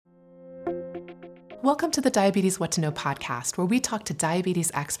Welcome to the Diabetes What to Know podcast, where we talk to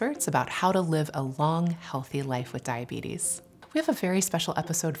diabetes experts about how to live a long, healthy life with diabetes. We have a very special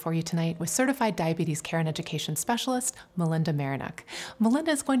episode for you tonight with certified diabetes care and education specialist, Melinda Marinuk.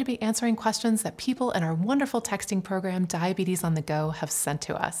 Melinda is going to be answering questions that people in our wonderful texting program, Diabetes on the Go, have sent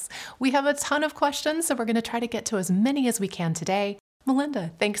to us. We have a ton of questions, so we're going to try to get to as many as we can today.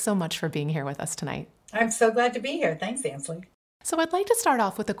 Melinda, thanks so much for being here with us tonight. I'm so glad to be here. Thanks, Ansley. So I'd like to start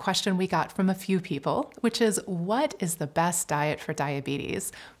off with a question we got from a few people, which is, what is the best diet for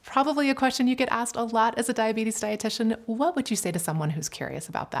diabetes? Probably a question you get asked a lot as a diabetes dietitian. What would you say to someone who's curious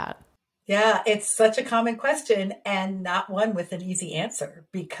about that? Yeah, it's such a common question and not one with an easy answer,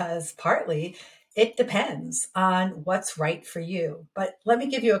 because partly it depends on what's right for you. But let me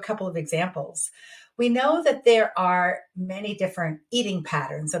give you a couple of examples. We know that there are many different eating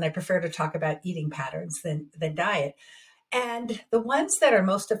patterns, and I prefer to talk about eating patterns than diet. And the ones that are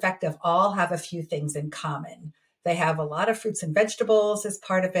most effective all have a few things in common. They have a lot of fruits and vegetables as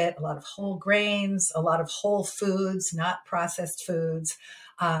part of it, a lot of whole grains, a lot of whole foods, not processed foods,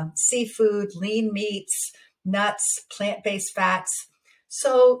 seafood, lean meats, nuts, plant-based fats.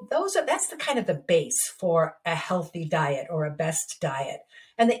 So that's the kind of the base for a healthy diet or a best diet.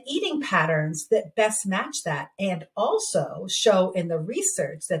 And the eating patterns that best match that and also show in the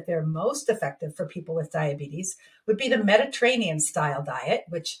research that they're most effective for people with diabetes would be the Mediterranean style diet,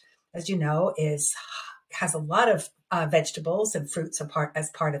 which, as you know, has a lot of vegetables and fruits as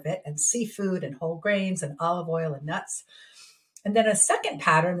part of it, and seafood and whole grains and olive oil and nuts. And then a second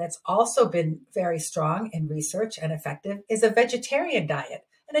pattern that's also been very strong in research and effective is a vegetarian diet.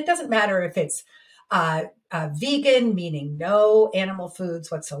 And it doesn't matter if it's vegan, meaning no animal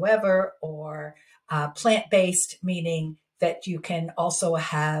foods whatsoever, or plant-based, meaning that you can also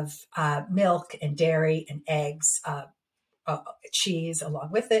have milk and dairy and eggs, cheese along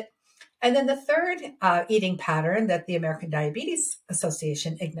with it. And then the third eating pattern that the American Diabetes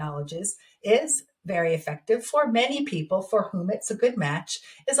Association acknowledges is very effective for many people for whom it's a good match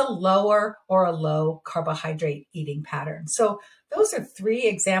is a lower or a low carbohydrate eating pattern. So those are three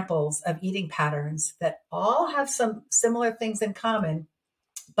examples of eating patterns that all have some similar things in common,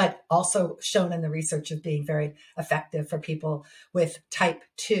 but also shown in the research as being very effective for people with type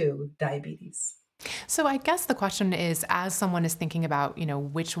 2 diabetes. So I guess the question is, as someone is thinking about,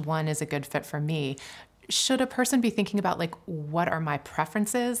 which one is a good fit for me, should a person be thinking about what are my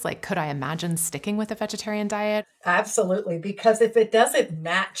preferences? Could I imagine sticking with a vegetarian diet? Absolutely. Because if it doesn't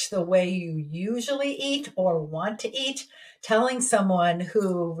match the way you usually eat or want to eat, telling someone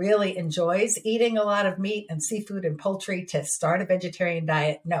who really enjoys eating a lot of meat and seafood and poultry to start a vegetarian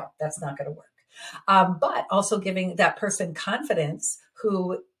diet, no, that's not going to work. But also giving that person confidence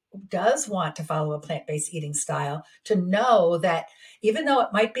who does want to follow a plant-based eating style to know that even though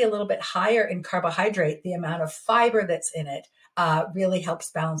it might be a little bit higher in carbohydrate, the amount of fiber that's in it really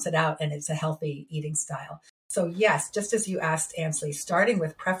helps balance it out, and it's a healthy eating style. So yes, just as you asked, Ansley, starting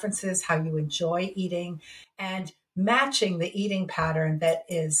with preferences, how you enjoy eating, and matching the eating pattern that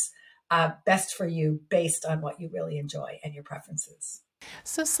is best for you based on what you really enjoy and your preferences.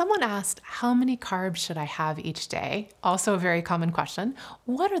 So someone asked, how many carbs should I have each day? Also a very common question.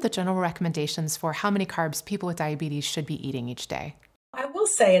 What are the general recommendations for how many carbs people with diabetes should be eating each day? I will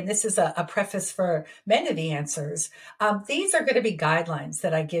say, and this is a preface for many of the answers, these are going to be guidelines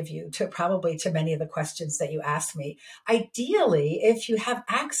that I give you to many of the questions that you asked me. Ideally, if you have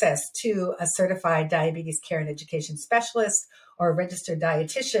access to a certified diabetes care and education specialist or a registered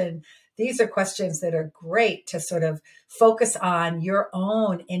dietitian, these are questions that are great to sort of focus on your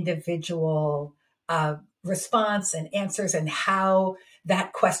own individual response and answers and how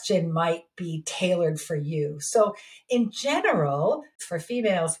that question might be tailored for you. So in general, for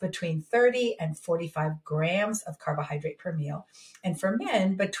females, between 30 and 45 grams of carbohydrate per meal, and for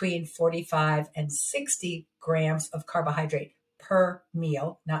men, between 45 and 60 grams of carbohydrate per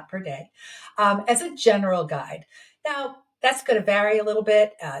meal, not per day, as a general guide. Now, that's going to vary a little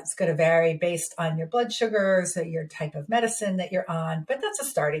bit. It's going to vary based on your blood sugars, your type of medicine that you're on, but that's a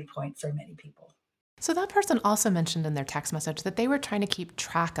starting point for many people. So that person also mentioned in their text message that they were trying to keep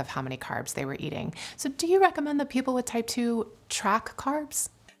track of how many carbs they were eating. So do you recommend that people with type 2 track carbs?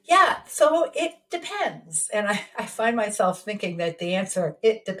 Yeah, so it depends. And I find myself thinking that the answer,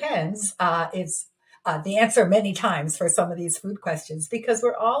 it depends, is the answer many times for some of these food questions, because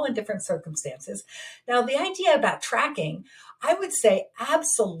we're all in different circumstances. Now, the idea about tracking, I would say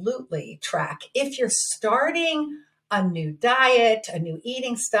absolutely track. If you're starting a new diet, a new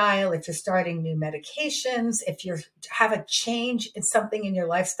eating style, if you're starting new medications, if you have a change in something in your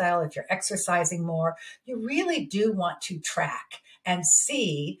lifestyle, if you're exercising more, you really do want to track and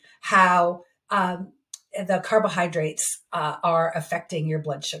see how the carbohydrates are affecting your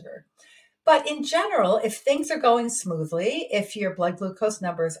blood sugar. But in general, if things are going smoothly, if your blood glucose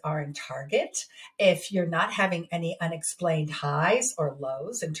numbers are in target, if you're not having any unexplained highs or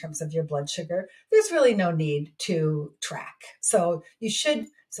lows in terms of your blood sugar, there's really no need to track. So you should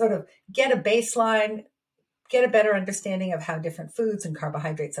sort of get a baseline, get a better understanding of how different foods and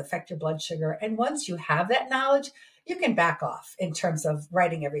carbohydrates affect your blood sugar. And once you have that knowledge, you can back off in terms of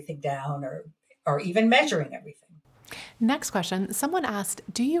writing everything down or even measuring everything. Next question. Someone asked,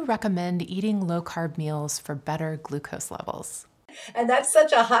 do you recommend eating low-carb meals for better glucose levels? And that's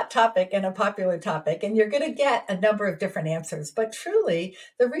such a hot topic and a popular topic, and you're going to get a number of different answers. But truly,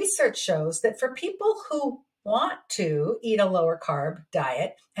 the research shows that for people who want to eat a lower carb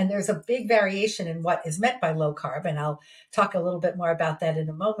diet, and there's a big variation in what is meant by low carb, and I'll talk a little bit more about that in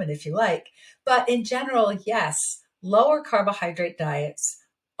a moment if you like. But in general, yes, lower carbohydrate diets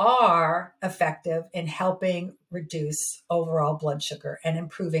are effective in helping reduce overall blood sugar and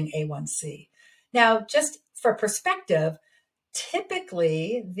improving A1C. Now, just for perspective,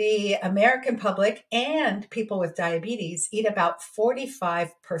 typically the American public and people with diabetes eat about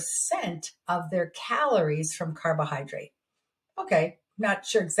 45% of their calories from carbohydrate. Okay, not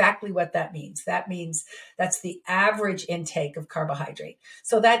sure exactly what that means. That means that's the average intake of carbohydrate.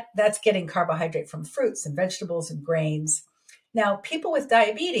 So that's getting carbohydrate from fruits and vegetables and grains. Now, people with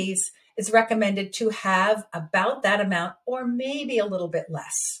diabetes, it's recommended to have about that amount or maybe a little bit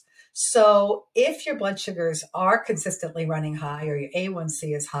less. So if your blood sugars are consistently running high or your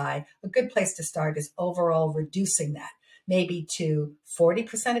A1C is high, a good place to start is overall reducing that, maybe to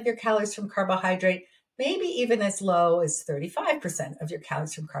 40% of your calories from carbohydrate, maybe even as low as 35% of your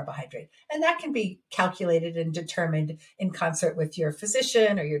calories from carbohydrate. And that can be calculated and determined in concert with your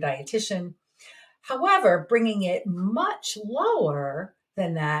physician or your dietitian. However, bringing it much lower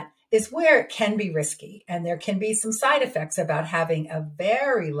than that is where it can be risky. And there can be some side effects about having a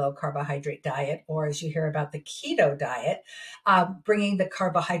very low carbohydrate diet, or as you hear about the keto diet, bringing the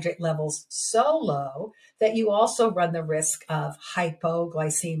carbohydrate levels so low that you also run the risk of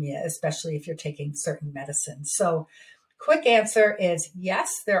hypoglycemia, especially if you're taking certain medicines. So quick answer is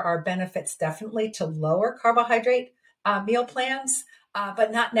yes, there are benefits definitely to lower carbohydrate meal plans,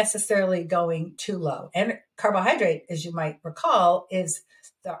 but not necessarily going too low. And carbohydrate, as you might recall, is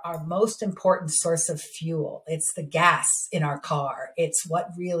our most important source of fuel. It's the gas in our car. It's what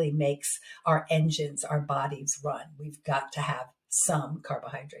really makes our engines, our bodies run. We've got to have some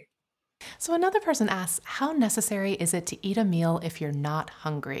carbohydrate. So another person asks, how necessary is it to eat a meal if you're not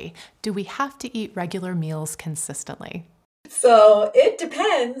hungry? Do we have to eat regular meals consistently? So it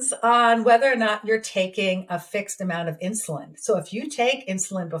depends on whether or not you're taking a fixed amount of insulin. So if you take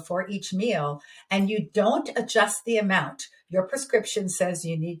insulin before each meal and you don't adjust the amount, your prescription says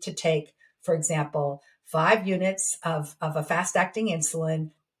you need to take, for example, 5 units of a fast-acting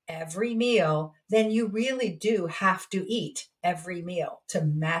insulin every meal, then you really do have to eat every meal to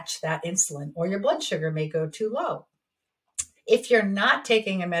match that insulin, or your blood sugar may go too low. If you're not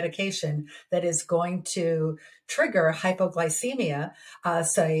taking a medication that is going to trigger hypoglycemia,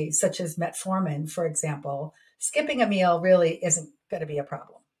 such as metformin, for example, skipping a meal really isn't going to be a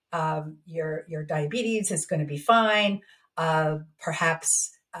problem. Your diabetes is going to be fine.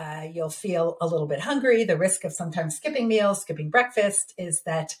 Perhaps you'll feel a little bit hungry. The risk of sometimes skipping meals, skipping breakfast, is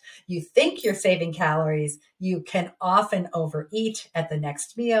that you think you're saving calories. You can often overeat at the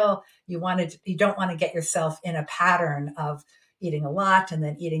next meal. You don't want to get yourself in a pattern of eating a lot and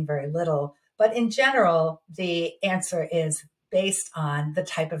then eating very little. But in general, the answer is based on the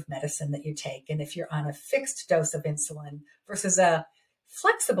type of medicine that you take. And if you're on a fixed dose of insulin versus a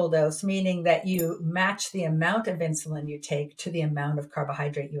flexible dose, meaning that you match the amount of insulin you take to the amount of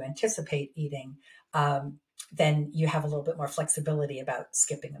carbohydrate you anticipate eating, then you have a little bit more flexibility about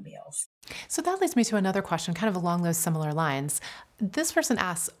skipping the meals. So that leads me to another question, kind of along those similar lines. This person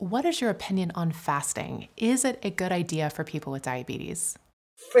asks, what is your opinion on fasting? Is it a good idea for people with diabetes?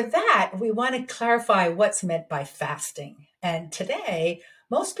 For that, we want to clarify what's meant by fasting. And today,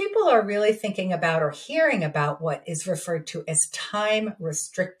 most people are really thinking about or hearing about what is referred to as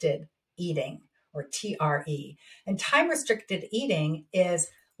time-restricted eating, or TRE. And time-restricted eating is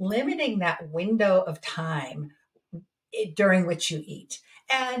limiting that window of time during which you eat.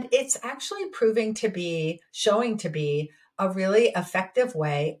 And it's actually showing to be a really effective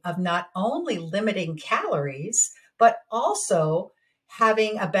way of not only limiting calories, but also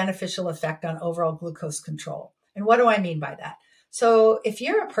having a beneficial effect on overall glucose control. And what do I mean by that? So if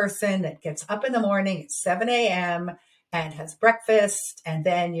you're a person that gets up in the morning at 7 a.m. and has breakfast, and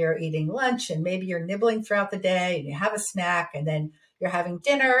then you're eating lunch, and maybe you're nibbling throughout the day and you have a snack, and then you're having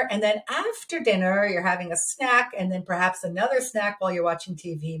dinner, and then after dinner, you're having a snack, and then perhaps another snack while you're watching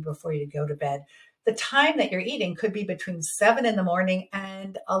TV before you go to bed. The time that you're eating could be between 7 in the morning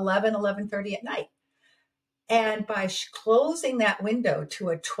and 11:30 at night. And by closing that window to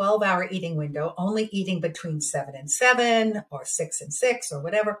a 12-hour eating window, only eating between 7 and 7 or 6 and 6 or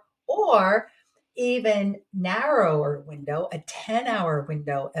whatever, or even narrower window, a 10-hour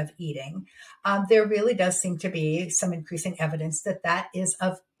window of eating, there really does seem to be some increasing evidence that that is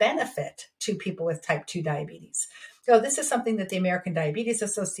of benefit to people with type 2 diabetes. So this is something that the American Diabetes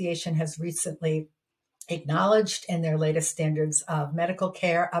Association has recently acknowledged in their latest standards of medical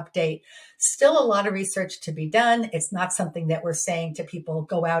care update. Still a lot of research to be done. It's not something that we're saying to people,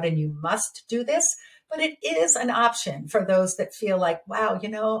 go out and you must do this, but it is an option for those that feel like, wow,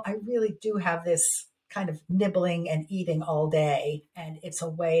 I really do have this kind of nibbling and eating all day. And it's a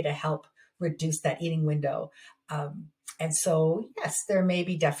way to help reduce that eating window. And so, yes, there may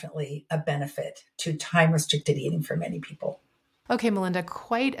be definitely a benefit to time restricted eating for many people. Okay, Melinda,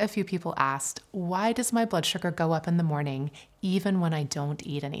 quite a few people asked, why does my blood sugar go up in the morning even when I don't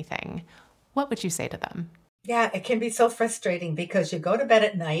eat anything? What would you say to them? Yeah, it can be so frustrating because you go to bed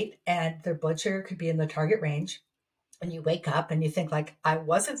at night and their blood sugar could be in the target range. And you wake up and you think like, I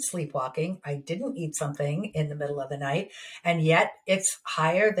wasn't sleepwalking. I didn't eat something in the middle of the night. And yet it's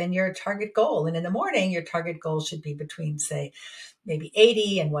higher than your target goal. And in the morning, your target goal should be between, say, maybe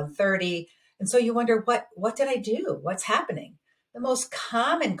 80 and 130. And so you wonder, what did I do? What's happening? The most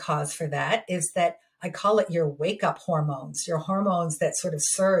common cause for that is that I call it your wake up hormones, your hormones that sort of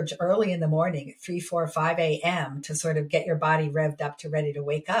surge early in the morning at 3, 4, 5 a.m. to sort of get your body revved up to ready to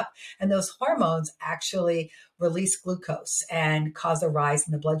wake up. And those hormones actually release glucose and cause a rise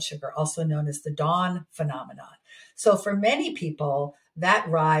in the blood sugar, also known as the dawn phenomenon. So for many people, that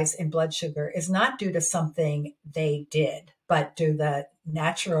rise in blood sugar is not due to something they did, but due to the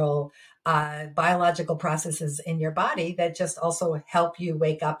natural biological processes in your body that just also help you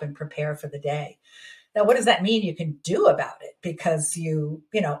wake up and prepare for the day. Now, what does that mean you can do about it? Because you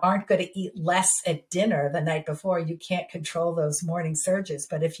aren't going to eat less at dinner the night before. You can't control those morning surges.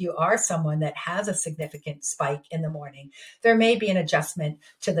 But if you are someone that has a significant spike in the morning, there may be an adjustment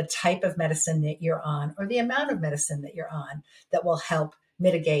to the type of medicine that you're on or the amount of medicine that you're on that will help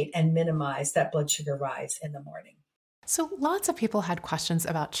mitigate and minimize that blood sugar rise in the morning. So lots of people had questions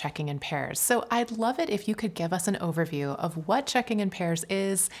about checking in pairs. So I'd love it if you could give us an overview of what checking in pairs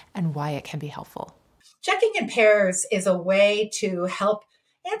is and why it can be helpful. Checking in pairs is a way to help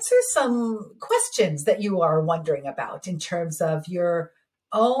answer some questions that you are wondering about in terms of your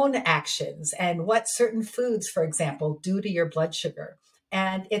own actions and what certain foods, for example, do to your blood sugar.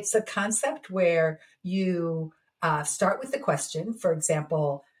 And it's a concept where you start with the question, for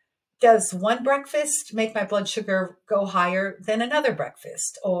example, does one breakfast make my blood sugar go higher than another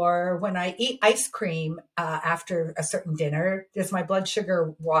breakfast? Or when I eat ice cream after a certain dinner, does my blood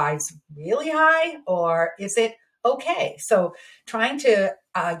sugar rise really high or is it okay? So trying to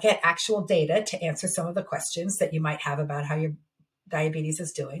get actual data to answer some of the questions that you might have about how your diabetes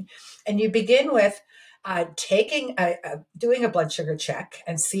is doing. And you begin with doing a blood sugar check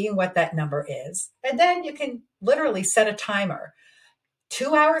and seeing what that number is. And then you can literally set a timer.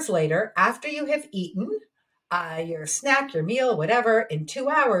 2 hours later, after you have eaten your snack, your meal, whatever, in 2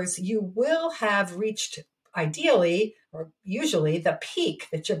 hours, you will have reached ideally or usually the peak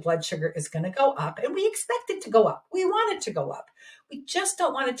that your blood sugar is going to go up. And we expect it to go up. We want it to go up. We just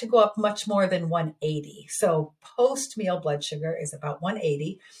don't want it to go up much more than 180. So post-meal blood sugar is about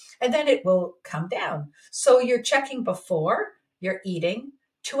 180, and then it will come down. So you're checking before you're eating.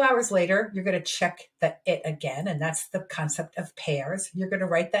 2 hours later, you're going to check it again. And that's the concept of pairs. You're going to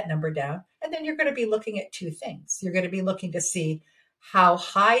write that number down. And then you're going to be looking at two things. You're going to be looking to see how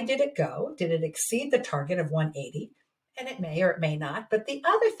high did it go? Did it exceed the target of 180? And it may or it may not. But the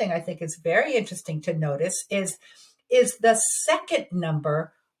other thing I think is very interesting to notice is the second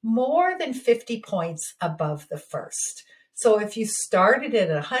number more than 50 points above the first? So if you started at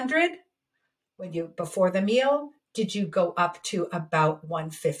 100 before the meal, did you go up to about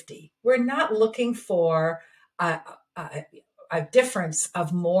 150? We're not looking for a difference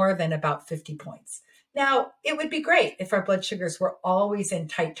of more than about 50 points. Now, it would be great if our blood sugars were always in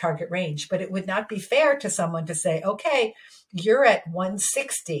tight target range, but it would not be fair to someone to say, okay, you're at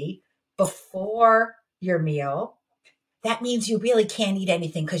 160 before your meal. That means you really can't eat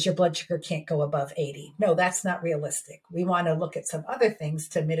anything because your blood sugar can't go above 80. No, that's not realistic. We want to look at some other things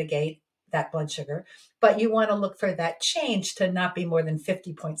to mitigate that blood sugar, but you want to look for that change to not be more than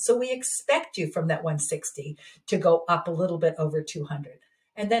 50 points. So we expect you from that 160 to go up a little bit over 200.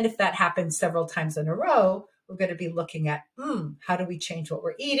 And then if that happens several times in a row, we're going to be looking at, how do we change what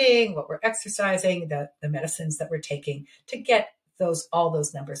we're eating, what we're exercising, the medicines that we're taking to get all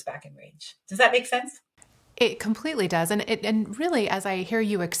those numbers back in range. Does that make sense? It completely does. And really, as I hear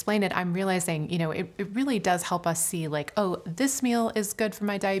you explain it, I'm realizing, it really does help us see like, oh, this meal is good for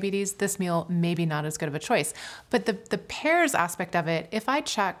my diabetes. This meal, maybe not as good of a choice. But the pairs aspect of it, if I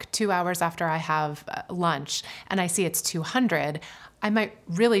check 2 hours after I have lunch and I see it's 200, I might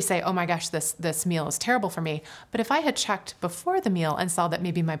really say, oh my gosh, this meal is terrible for me. But if I had checked before the meal and saw that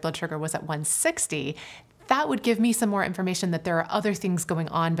maybe my blood sugar was at 160, that would give me some more information that there are other things going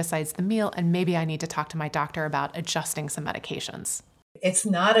on besides the meal, and maybe I need to talk to my doctor about adjusting some medications. It's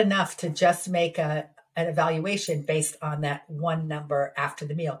not enough to just make an evaluation based on that one number after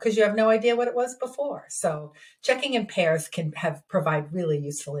the meal because you have no idea what it was before. So checking in pairs can provide really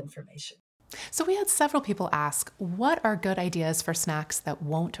useful information. So we had several people ask, what are good ideas for snacks that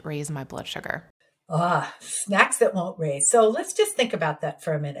won't raise my blood sugar? Snacks that won't raise. So let's just think about that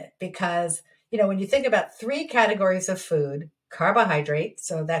for a minute because, when you think about three categories of food, carbohydrate,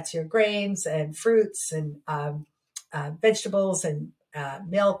 so that's your grains and fruits and vegetables and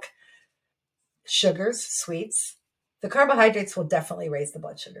milk, sugars, sweets, the carbohydrates will definitely raise the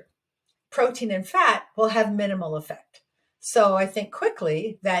blood sugar. Protein and fat will have minimal effect. So I think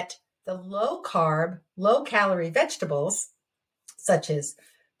quickly that the low carb, low calorie vegetables, such as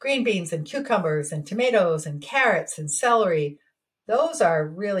green beans and cucumbers and tomatoes and carrots and celery, those are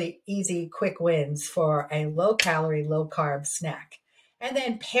really easy, quick wins for a low calorie, low carb snack. And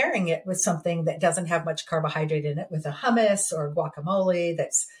then pairing it with something that doesn't have much carbohydrate in it, with a hummus or guacamole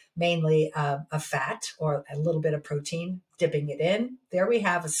that's mainly a fat or a little bit of protein, dipping it in. There we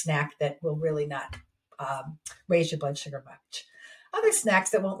have a snack that will really not raise your blood sugar much. Other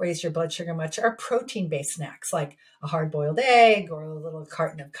snacks that won't raise your blood sugar much are protein-based snacks like a hard-boiled egg or a little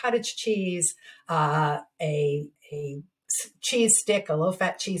carton of cottage cheese, a cheese stick, a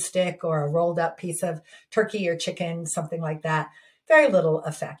low-fat cheese stick, or a rolled-up piece of turkey or chicken, something like that. Very little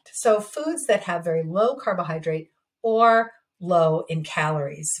effect. So foods that have very low carbohydrate or low in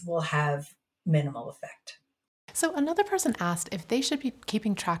calories will have minimal effect. So another person asked if they should be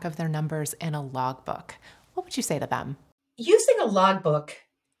keeping track of their numbers in a logbook. What would you say to them? Using a logbook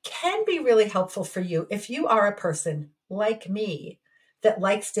can be really helpful for you if you are a person like me that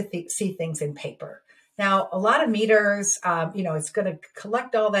likes to see things in paper. Now, a lot of meters, it's going to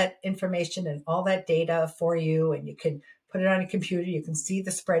collect all that information and all that data for you, and you can put it on a computer. You can see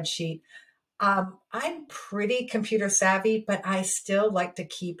the spreadsheet. I'm pretty computer savvy, but I still like to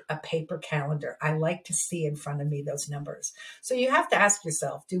keep a paper calendar. I like to see in front of me those numbers. So you have to ask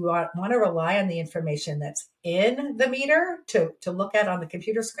yourself, do I want to rely on the information that's in the meter to look at on the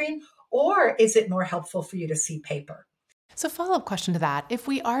computer screen, or is it more helpful for you to see paper? So follow-up question to that, if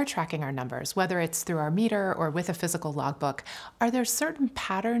we are tracking our numbers, whether it's through our meter or with a physical logbook, are there certain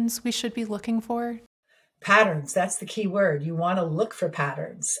patterns we should be looking for? Patterns, that's the key word. You want to look for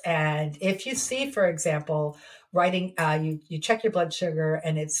patterns. And if you see, for example, writing, you check your blood sugar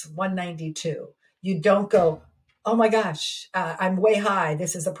and it's 192, you don't go, oh my gosh, I'm way high.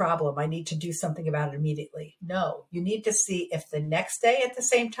 This is a problem. I need to do something about it immediately. No, you need to see if the next day at the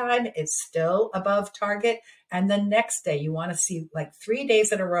same time, it's still above target. And the next day, you want to see like 3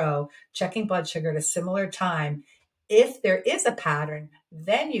 days in a row, checking blood sugar at a similar time. If there is a pattern,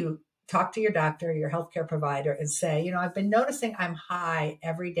 then you talk to your doctor, your healthcare provider, and say, I've been noticing I'm high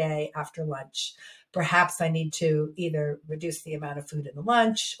every day after lunch. Perhaps I need to either reduce the amount of food in the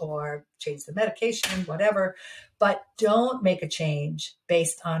lunch or change the medication, whatever. But don't make a change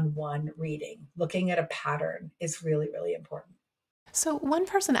based on one reading. Looking at a pattern is really, really important. So one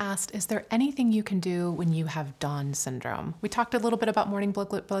person asked, is there anything you can do when you have Dawn syndrome? We talked a little bit about morning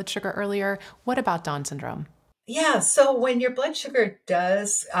blood sugar earlier. What about Dawn syndrome? Yeah, so when your blood sugar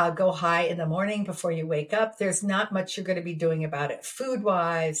does go high in the morning before you wake up, there's not much you're going to be doing about it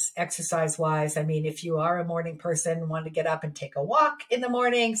food-wise, exercise-wise. I mean, if you are a morning person, want to get up and take a walk in the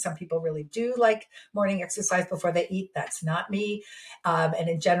morning, some people really do like morning exercise before they eat. That's not me. And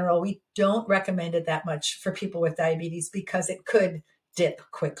in general, we don't recommend it that much for people with diabetes because it could dip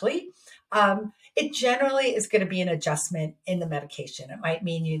quickly. It generally is going to be an adjustment in the medication. It might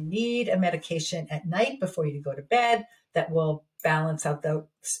mean you need a medication at night before you go to bed that will balance out the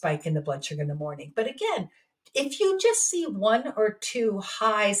spike in the blood sugar in the morning. But again, if you just see 1 or 2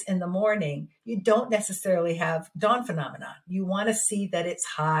 highs in the morning, you don't necessarily have Dawn phenomenon. You want to see that it's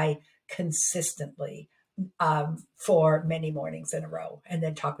high consistently for many mornings in a row, and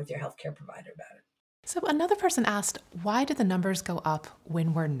then talk with your healthcare provider about it. So another person asked, why do the numbers go up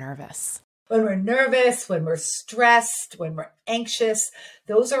when we're nervous? When we're nervous, when we're stressed, when we're anxious,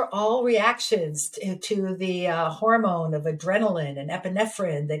 those are all reactions to the hormone of adrenaline and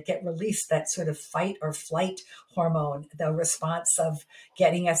epinephrine that get released, that sort of fight or flight hormone, the response of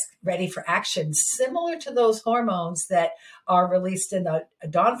getting us ready for action, similar to those hormones that are released in the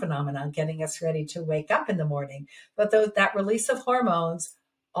dawn phenomenon, getting us ready to wake up in the morning. But that release of hormones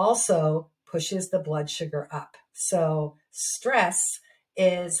also pushes the blood sugar up. So stress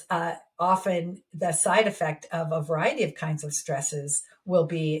is often the side effect of a variety of kinds of stresses will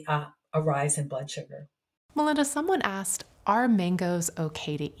be a rise in blood sugar. Melinda, someone asked, are mangoes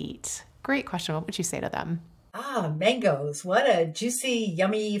okay to eat? Great question. What would you say to them? Mangoes. What a juicy,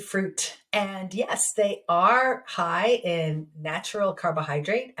 yummy fruit. And yes, they are high in natural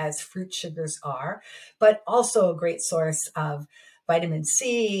carbohydrate, as fruit sugars are, but also a great source of vitamin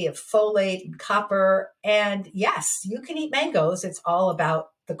C, of folate, and copper. And yes, you can eat mangoes. It's all about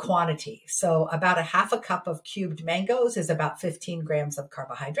the quantity. So about a half a cup of cubed mangoes is about 15 grams of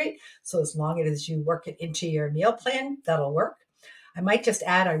carbohydrate. So as long as you work it into your meal plan, that'll work. I might just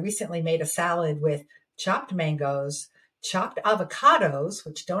add, I recently made a salad with chopped mangoes, chopped avocados,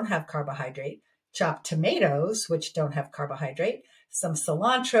 which don't have carbohydrate, chopped tomatoes, which don't have carbohydrate, some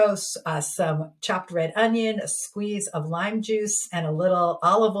cilantro, some chopped red onion, a squeeze of lime juice, and a little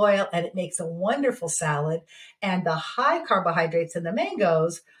olive oil. And it makes a wonderful salad. And the high carbohydrates in the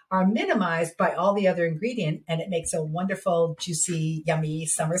mangoes are minimized by all the other ingredients. And it makes a wonderful, juicy, yummy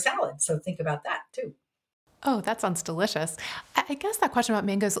summer salad. So think about that too. Oh, that sounds delicious. I guess that question about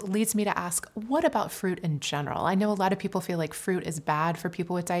mangoes leads me to ask, what about fruit in general? I know a lot of people feel like fruit is bad for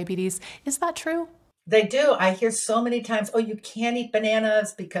people with diabetes. Is that true? They do. I hear so many times, oh, you can't eat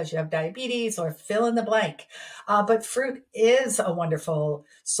bananas because you have diabetes or fill in the blank. But fruit is a wonderful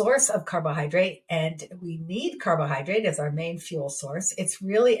source of carbohydrate, and we need carbohydrate as our main fuel source. It's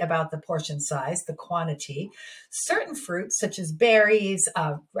really about the portion size, the quantity. Certain fruits, such as berries,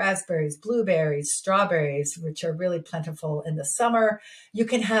 raspberries, blueberries, strawberries, which are really plentiful in the summer, you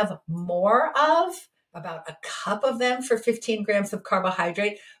can have more of. About a cup of them for 15 grams of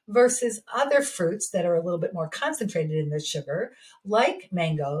carbohydrate versus other fruits that are a little bit more concentrated in their sugar, like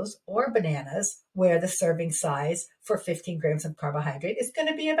mangoes or bananas, where the serving size for 15 grams of carbohydrate is going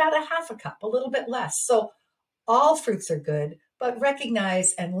to be about a half a cup, a little bit less. So all fruits are good, but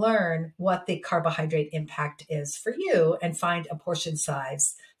recognize and learn what the carbohydrate impact is for you and find a portion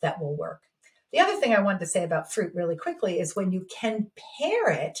size that will work. The other thing I wanted to say about fruit really quickly is when you can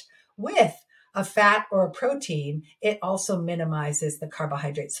pair it with a fat or a protein, it also minimizes the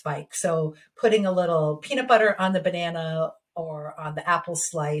carbohydrate spike. So putting a little peanut butter on the banana or on the apple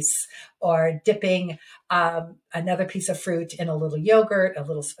slice, or dipping another piece of fruit in a little yogurt,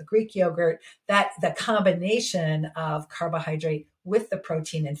 a Greek yogurt, that the combination of carbohydrate with the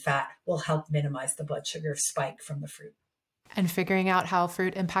protein and fat will help minimize the blood sugar spike from the fruit. And figuring out how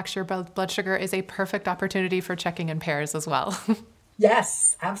fruit impacts your blood sugar is a perfect opportunity for checking in pairs as well.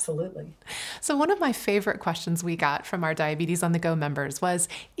 Yes, absolutely. So one of my favorite questions we got from our Diabetes on the Go members was,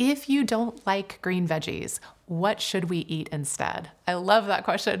 if you don't like green veggies, what should we eat instead? I love that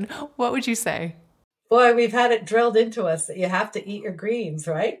question. What would you say? Boy, we've had it drilled into us that you have to eat your greens,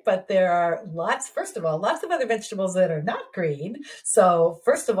 right? But there are first of all, lots of other vegetables that are not green. So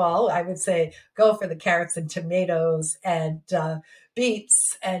first of all, I would say go for the carrots and tomatoes and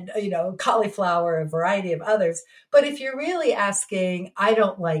beets and, cauliflower, a variety of others. But if you're really asking, I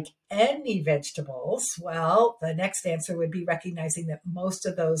don't like any vegetables, well, the next answer would be recognizing that most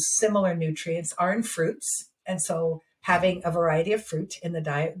of those similar nutrients are in fruits. And so having a variety of fruit in the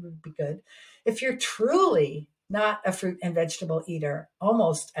diet would be good. If you're truly not a fruit and vegetable eater,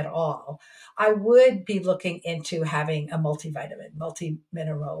 almost at all, I would be looking into having a multivitamin,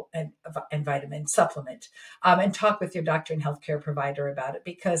 multi-mineral, and vitamin supplement, and talk with your doctor and healthcare provider about it,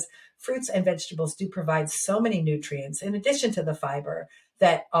 because fruits and vegetables do provide so many nutrients in addition to the fiber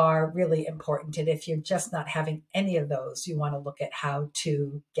that are really important. And if you're just not having any of those, you want to look at how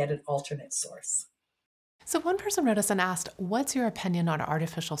to get an alternate source. So one person wrote us and asked, what's your opinion on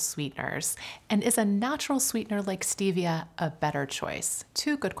artificial sweeteners? And is a natural sweetener like stevia a better choice?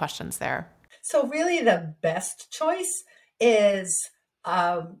 Two good questions there. So really the best choice is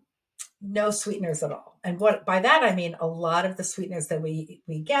no sweeteners at all. And what by that I mean, a lot of the sweeteners that we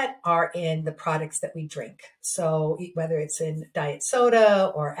get are in the products that we drink. So whether it's in diet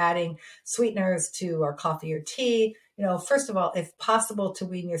soda or adding sweeteners to our coffee or tea, First of all, if possible to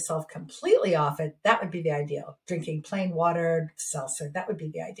wean yourself completely off it, that would be the ideal. Drinking plain water, seltzer, that would be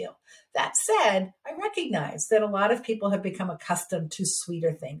the ideal. That said, I recognize that a lot of people have become accustomed to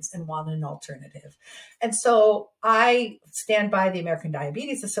sweeter things and want an alternative. And so I stand by the American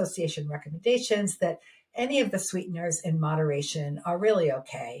Diabetes Association recommendations that any of the sweeteners in moderation are really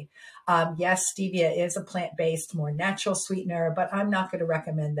okay. Yes, stevia is a plant-based, more natural sweetener, but I'm not going to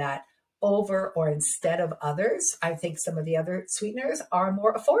recommend that over or instead of others. I think some of the other sweeteners are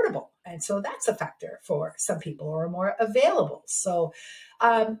more affordable. And so that's a factor for some people, or more available. So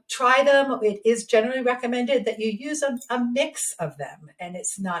try them. It is generally recommended that you use a mix of them, and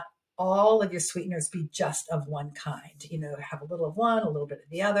it's not all of your sweeteners be just of one kind. Have a little of one, a little bit of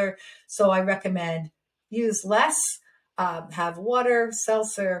the other. So I recommend use less, have water,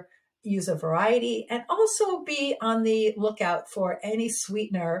 seltzer, use a variety, and also be on the lookout for any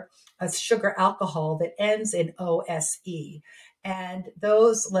sweetener, a sugar alcohol that ends in OSE. And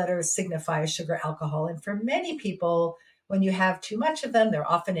those letters signify sugar alcohol. And for many people, when you have too much of them, they're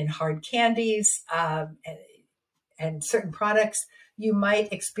often in hard candies and certain products, you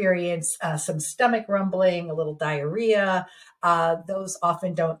might experience some stomach rumbling, a little diarrhea. Those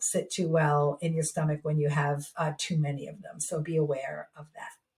often don't sit too well in your stomach when you have too many of them. So be aware of that.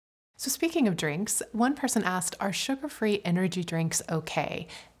 So speaking of drinks, one person asked, are sugar-free energy drinks okay?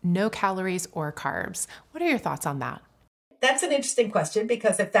 No calories or carbs. What are your thoughts on that? That's an interesting question,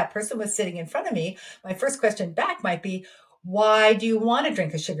 because if that person was sitting in front of me, my first question back might be, why do you want to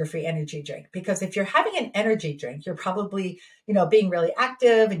drink a sugar-free energy drink? Because if you're having an energy drink, you're probably, being really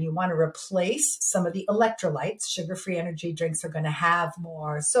active and you want to replace some of the electrolytes. Sugar-free energy drinks are going to have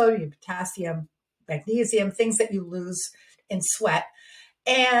more sodium, potassium, magnesium, things that you lose in sweat.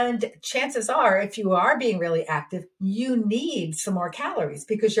 And chances are, if you are being really active, you need some more calories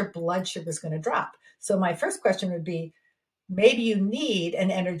because your blood sugar is going to drop. So my first question would be, maybe you need an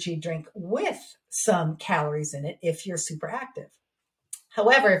energy drink with some calories in it if you're super active.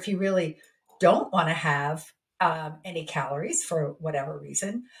 However, if you really don't want to have any calories for whatever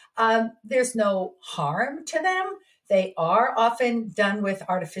reason, there's no harm to them. They are often done with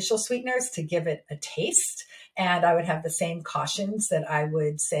artificial sweeteners to give it a taste. And I would have the same cautions that I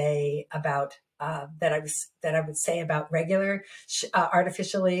would say about that I would say about regular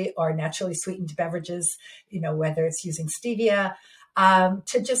artificially or naturally sweetened beverages, whether it's using stevia,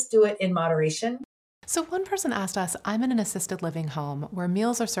 to just do it in moderation. So one person asked us, I'm in an assisted living home where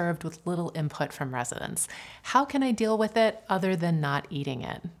meals are served with little input from residents. How can I deal with it other than not eating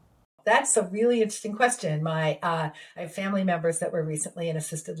it? That's a really interesting question. I have family members that were recently in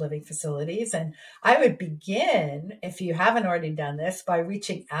assisted living facilities, and I would begin, if you haven't already done this, by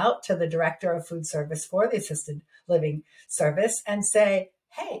reaching out to the director of food service for the assisted living service and say,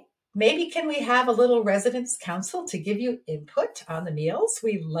 hey, maybe can we have a little residence council to give you input on the meals?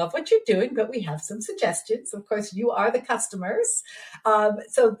 We love what you're doing, but we have some suggestions. Of course, you are the customers.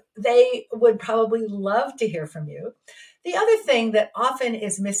 So they would probably love to hear from you. The other thing that often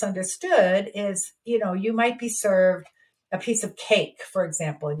is misunderstood is, you might be served a piece of cake, for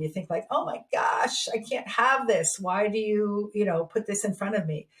example, and you think like, oh my gosh, I can't have this. Why do you, put this in front of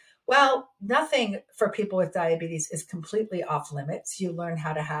me? Well, nothing for people with diabetes is completely off limits. You learn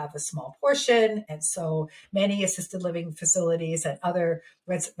how to have a small portion. And so many assisted living facilities and other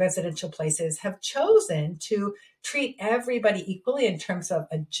residential places have chosen to treat everybody equally in terms of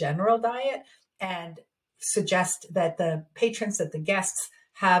a general diet and suggest that the patrons, that the guests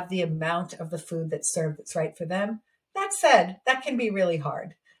have the amount of the food that's served that's right for them. That said, that can be really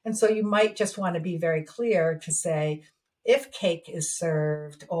hard. And so you might just want to be very clear to say, if cake is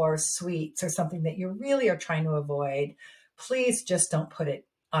served or sweets or something that you really are trying to avoid, please just don't put it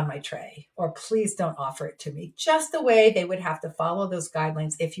on my tray, or please don't offer it to me. Just the way they would have to follow those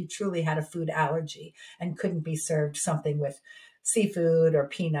guidelines if you truly had a food allergy and couldn't be served something with seafood or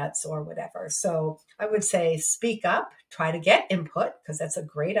peanuts or whatever. So I would say speak up, try to get input, because that's a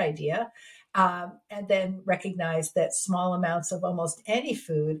great idea. And then recognize that small amounts of almost any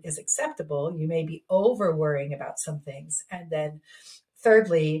food is acceptable. You may be over worrying about some things. And then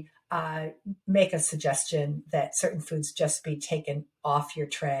thirdly, make a suggestion that certain foods just be taken off your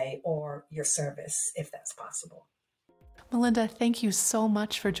tray or your service if that's possible. Melinda, thank you so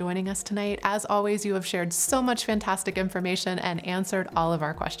much for joining us tonight. As always, you have shared so much fantastic information and answered all of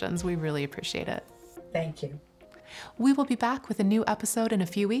our questions. We really appreciate it. Thank you. We will be back with a new episode in a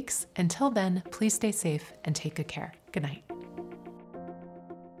few weeks. Until then, please stay safe and take good care. Good night.